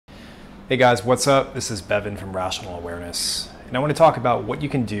Hey guys, what's up? This is Bevan from Rational Awareness, and I want to talk about what you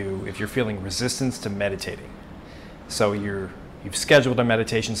can do if you're feeling resistance to meditating. So you've scheduled a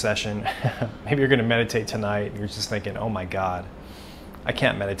meditation session. Maybe you're going to meditate tonight, and you're just thinking, oh my God, I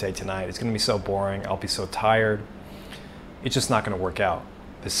can't meditate tonight. It's going to be so boring. I'll be so tired. It's just not going to work out.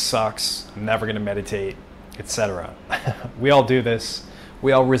 This sucks. I'm never going to meditate, etc. We all do this.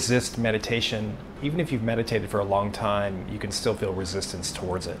 We all resist meditation. Even if you've meditated for a long time, you can still feel resistance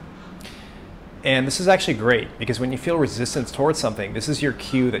towards it. And this is actually great, because when you feel resistance towards something, this is your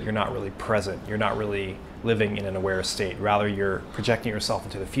cue that you're not really present. You're not really living in an aware state. Rather, you're projecting yourself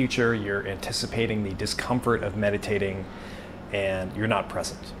into the future. You're anticipating the discomfort of meditating, and you're not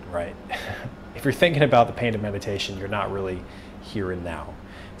present, right? If you're thinking about the pain of meditation, you're not really here and now.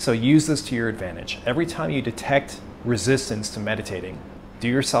 So use this to your advantage. Every time you detect resistance to meditating, do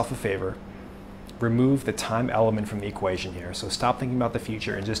yourself a favor. Remove the time element from the equation here. So stop thinking about the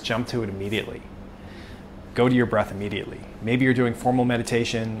future and just jump to it immediately. Go to your breath immediately. Maybe you're doing formal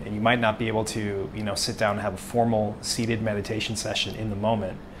meditation and you might not be able to, sit down and have a formal seated meditation session in the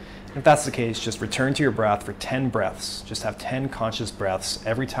moment. If that's the case, just return to your breath for 10 breaths. Just have 10 conscious breaths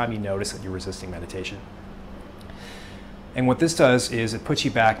every time you notice that you're resisting meditation. And what this does is it puts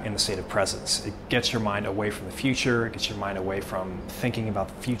you back in the state of presence. It gets your mind away from the future. It gets your mind away from thinking about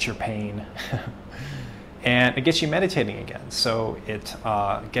the future pain. And it gets you meditating again. So it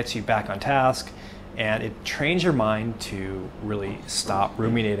gets you back on task, and it trains your mind to really stop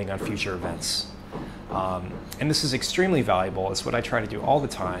ruminating on future events. And this is extremely valuable. It's what I try to do all the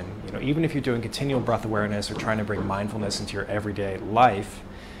time. Even if you're doing continual breath awareness or trying to bring mindfulness into your everyday life,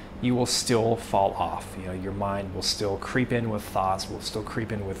 you will still fall off. Your mind will still creep in with thoughts, of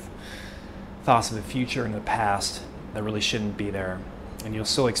the future and the past that really shouldn't be there. And you'll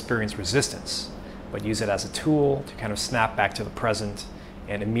still experience resistance, but use it as a tool to kind of snap back to the present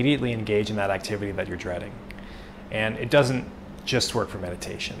and immediately engage in that activity that you're dreading. And it doesn't just work for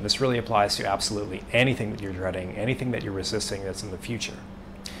meditation. This really applies to absolutely anything that you're dreading, anything that you're resisting that's in the future.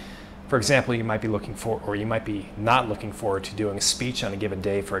 For example, you might be looking for, or you might be not looking forward to doing a speech on a given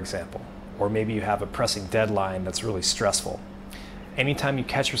day, for example. Or maybe you have a pressing deadline that's really stressful. Anytime you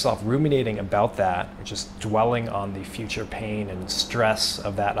catch yourself ruminating about that, or just dwelling on the future pain and stress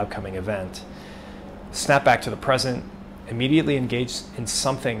of that upcoming event, snap back to the present, immediately engage in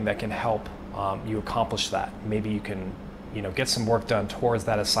something that can help you accomplish that. Maybe you can get some work done towards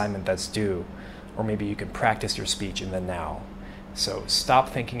that assignment that's due, or maybe you can practice your speech in the now. So stop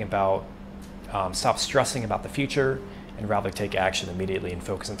stressing about the future, and rather take action immediately and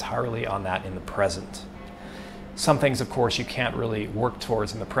focus entirely on that in the present. Some things, of course, you can't really work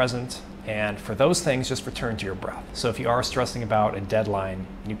towards in the present, and for those things, just return to your breath. So if you are stressing about a deadline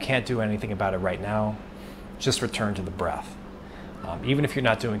and you can't do anything about it right now, just return to the breath. Even if you're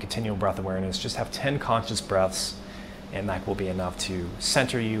not doing continual breath awareness, just have 10 conscious breaths, and that will be enough to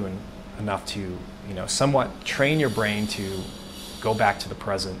center you and enough to somewhat train your brain to go back to the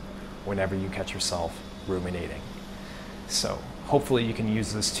present whenever you catch yourself ruminating. So hopefully you can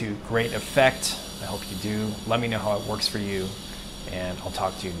use this to great effect. I hope you do. Let me know how it works for you, and I'll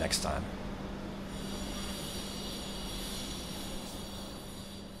talk to you next time.